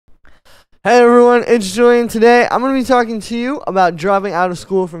everyone, it's Julian. Today I'm going to be talking to you about dropping out of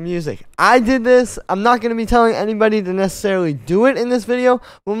school for music. I did this. I'm not going to be telling anybody to necessarily do it in this video,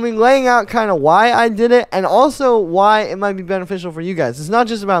 but I'm going to be laying out kind of why I did it and also why it might be beneficial for you guys. It's not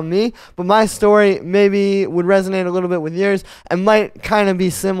just about me, but my story maybe would resonate a little bit with yours and might kind of be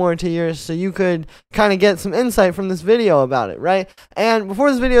similar to yours, so you could kind of get some insight from this video about it, right? And before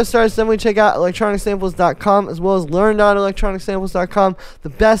this video starts, definitely check out electronicsamples.com as well as learn.electronicsamples.com, the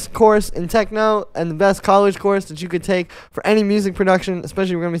best course in techno and the best college course that you could take for any music production,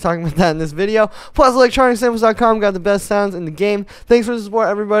 especially we're going to be talking about that in this video. Plus, electronicsamples.com got the best sounds in the game. Thanks for the support,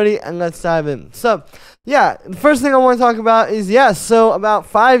 everybody, and let's dive in. So, yeah, the first thing I want to talk about is, so about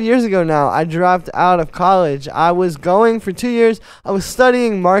 5 years ago now, I dropped out of college. I was going for 2 years. I was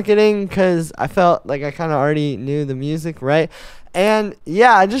studying marketing because I felt like I kind of already knew the music, right? And,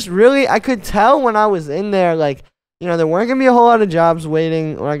 yeah, I could tell when I was in there, like, there weren't going to be a whole lot of jobs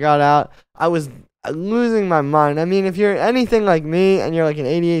waiting when I got out. I was losing my mind. I mean, if you're anything like me and you're like an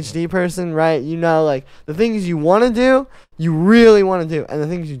ADHD person, right, like the things you want to do, you really want to do, and the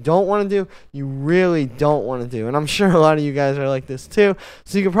things you don't want to do, you really don't want to do. And I'm sure a lot of you guys are like this too,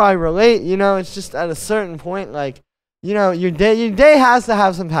 so you can probably relate. It's just at a certain point, like, your day has to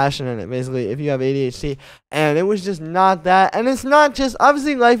have some passion in it, basically, if you have ADHD. And it was just not that. And it's not just,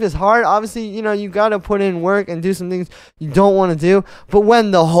 obviously life is hard. Obviously, you got to put in work and do some things you don't want to do. But when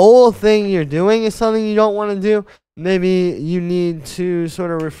the whole thing you're doing is something you don't want to do, maybe you need to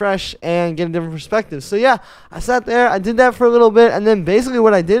sort of refresh and get a different perspective. So yeah, I sat there, I did that for a little bit, and then basically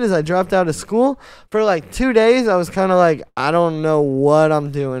what I did is I dropped out of school for like 2 days. I was kind of like, I don't know what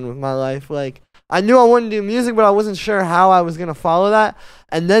I'm doing with my life. Like, I knew I wanted to do music, but I wasn't sure how I was going to follow that.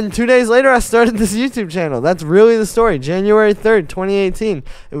 And then 2 days later, I started this YouTube channel. That's really the story. January 3rd, 2018.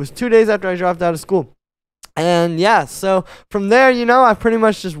 It was 2 days after I dropped out of school. And yeah, so from there, I pretty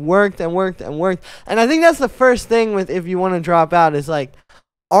much just worked and worked and worked. And I think that's the first thing with if you want to drop out is like,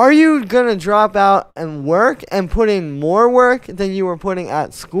 are you going to drop out and work and put in more work than you were putting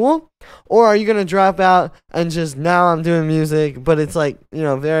at school? Or are you going to drop out and just, now I'm doing music, but it's like,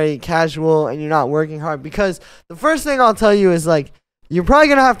 very casual and you're not working hard? Because the first thing I'll tell you is like, you're probably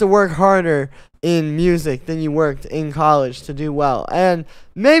going to have to work harder in music than you worked in college to do well. And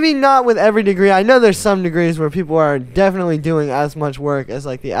maybe not with every degree. I know there's some degrees where people are definitely doing as much work as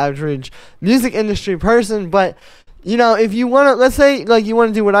like the average music industry person, but if you want to, let's say, like, you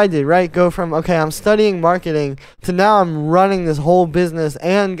want to do what I did, right? Go from, okay, I'm studying marketing to now I'm running this whole business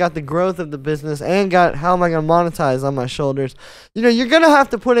and got the growth of the business and got how am I going to monetize on my shoulders. You're going to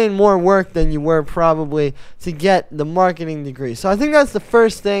have to put in more work than you were probably to get the marketing degree. So I think that's the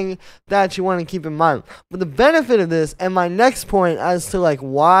first thing that you want to keep in mind. But the benefit of this, and my next point as to, like,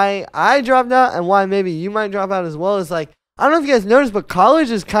 why I dropped out and why maybe you might drop out as well is, like, I don't know if you guys noticed, but college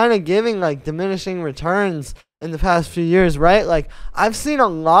is kind of giving, like, diminishing returns in the past few years, right? Like, I've seen a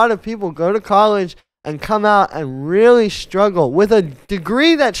lot of people go to college and come out and really struggle with a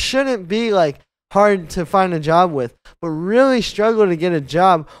degree that shouldn't be, like, hard to find a job with, but really struggle to get a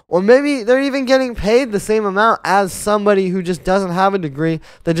job. Or maybe they're even getting paid the same amount as somebody who just doesn't have a degree,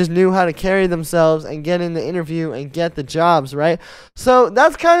 that just knew how to carry themselves and get in the interview and get the jobs, right? So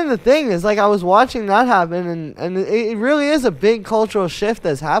that's kind of the thing, is like, I was watching that happen, and it really is a big cultural shift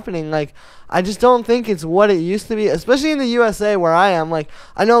that's happening. Like, I just don't think it's what it used to be, especially in the USA where I am. Like,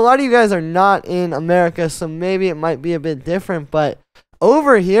 I know a lot of you guys are not in America, so maybe it might be a bit different, but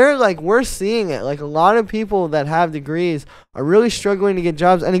over here, like, we're seeing it. Like, a lot of people that have degrees are really struggling to get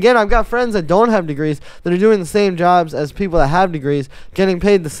jobs. And again, I've got friends that don't have degrees that are doing the same jobs as people that have degrees, getting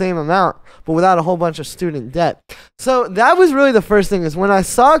paid the same amount, but without a whole bunch of student debt. So that was really the first thing, is when I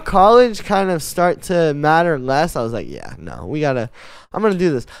saw college kind of start to matter less, I was like, yeah, no, I'm going to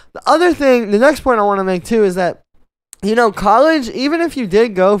do this. The other thing, the next point I want to make too, is that, college, even if you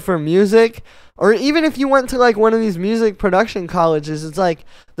did go for music, or even if you went to, like, one of these music production colleges, it's like,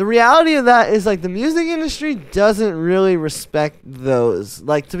 the reality of that is, like, the music industry doesn't really respect those.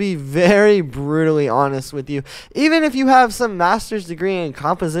 Like, to be very brutally honest with you, even if you have some master's degree in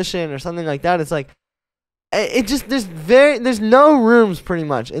composition or something like that, it's like, it just, there's no rooms pretty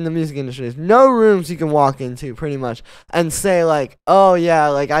much in the music industry. There's no rooms you can walk into pretty much and say, like, oh yeah,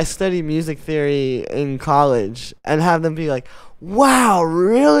 like, I studied music theory in college, and have them be like, wow,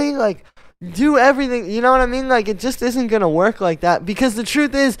 really? Like, do everything, you know what I mean? Like, it just isn't going to work like that, because the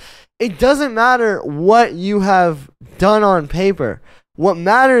truth is, it doesn't matter what you have done on paper. What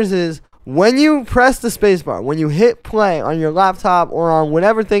matters is when you press the spacebar, when you hit play on your laptop or on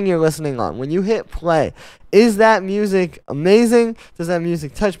whatever thing you're listening on, when you hit play, is that music amazing? Does that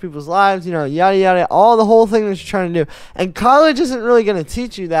music touch people's lives? You know, yada, yada, all the whole thing that you're trying to do. And college isn't really going to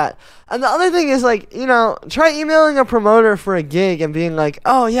teach you that. And the other thing is, like, you know, try emailing a promoter for a gig and being like,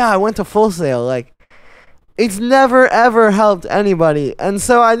 oh, yeah, I went to Full Sail. Like, it's never, ever helped anybody. And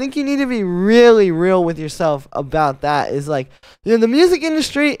so I think you need to be really real with yourself about that. Is like, you know, the music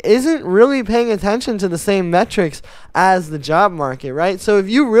industry isn't really paying attention to the same metrics as the job market, right? So if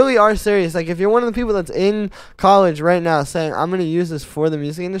you really are serious, like if you're one of the people that's in college right now saying, I'm going to use this for the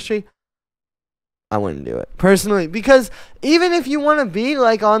music industry, I wouldn't do it personally, because even if you want to be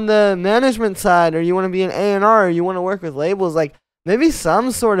like on the management side, or you want to be an A&R, or you want to work with labels, like maybe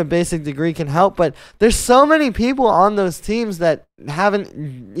some sort of basic degree can help, but there's so many people on those teams that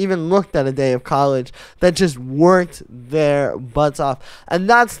haven't even looked at a day of college, that just worked their butts off. And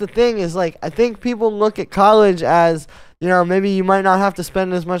that's the thing, is like, I think people look at college as, you know, maybe you might not have to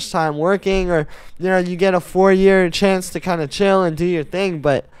spend as much time working, or, you know, you get a 4-year chance to kind of chill and do your thing.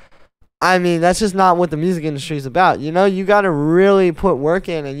 But I mean, that's just not what the music industry is about. You know, you got to really put work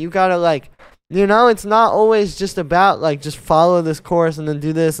in, and you got to, like, you know, it's not always just about, like, just follow this course and then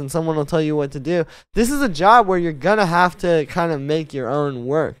do this and someone will tell you what to do. This is a job where you're going to have to kind of make your own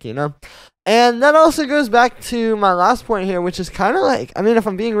work, you know? And that also goes back to my last point here, which is kind of like, I mean, if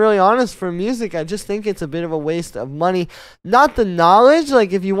I'm being really honest, for music, I just think it's a bit of a waste of money. Not the knowledge.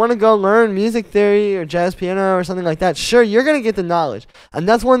 Like, if you want to go learn music theory or jazz piano or something like that, sure, you're going to get the knowledge. And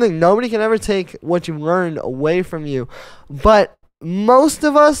that's one thing. Nobody can ever take what you've learned away from you. But most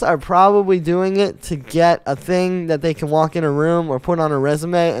of us are probably doing it to get a thing that they can walk in a room or put on a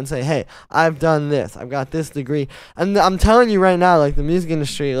resume and say, hey, I've done this. I've got this degree. And I'm telling you right now, like, the music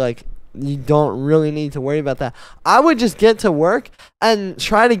industry, like, you don't really need to worry about that. I would just get to work and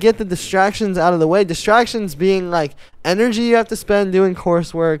try to get the distractions out of the way. Distractions being like energy you have to spend doing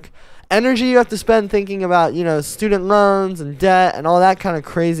coursework, energy you have to spend thinking about, you know, student loans and debt and all that kind of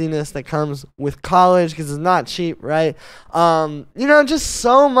craziness that comes with college, because it's not cheap, right? You know, just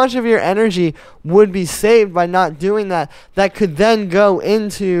so much of your energy would be saved by not doing that, that could then go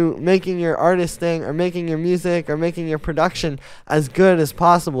into making your artist thing, or making your music, or making your production as good as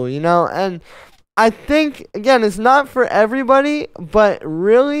possible, you know? And I think, again, it's not for everybody, but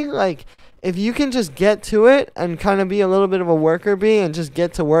really, like, if you can just get to it and kind of be a little bit of a worker bee and just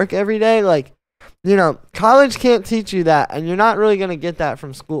get to work every day, like, you know, college can't teach you that, and you're not really going to get that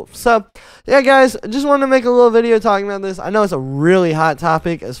from school. So, yeah, guys, I just wanted to make a little video talking about this. I know it's a really hot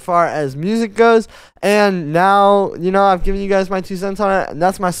topic as far as music goes, and now, you know, I've given you guys my 2 cents on it, and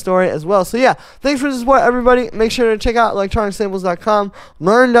that's my story as well. So, yeah, thanks for the support, everybody. Make sure to check out electronicsamples.com,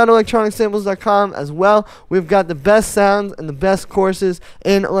 learn.electronicsamples.com as well. We've got the best sounds and the best courses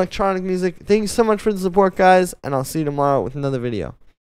in electronic music. Thank you so much for the support, guys, and I'll see you tomorrow with another video.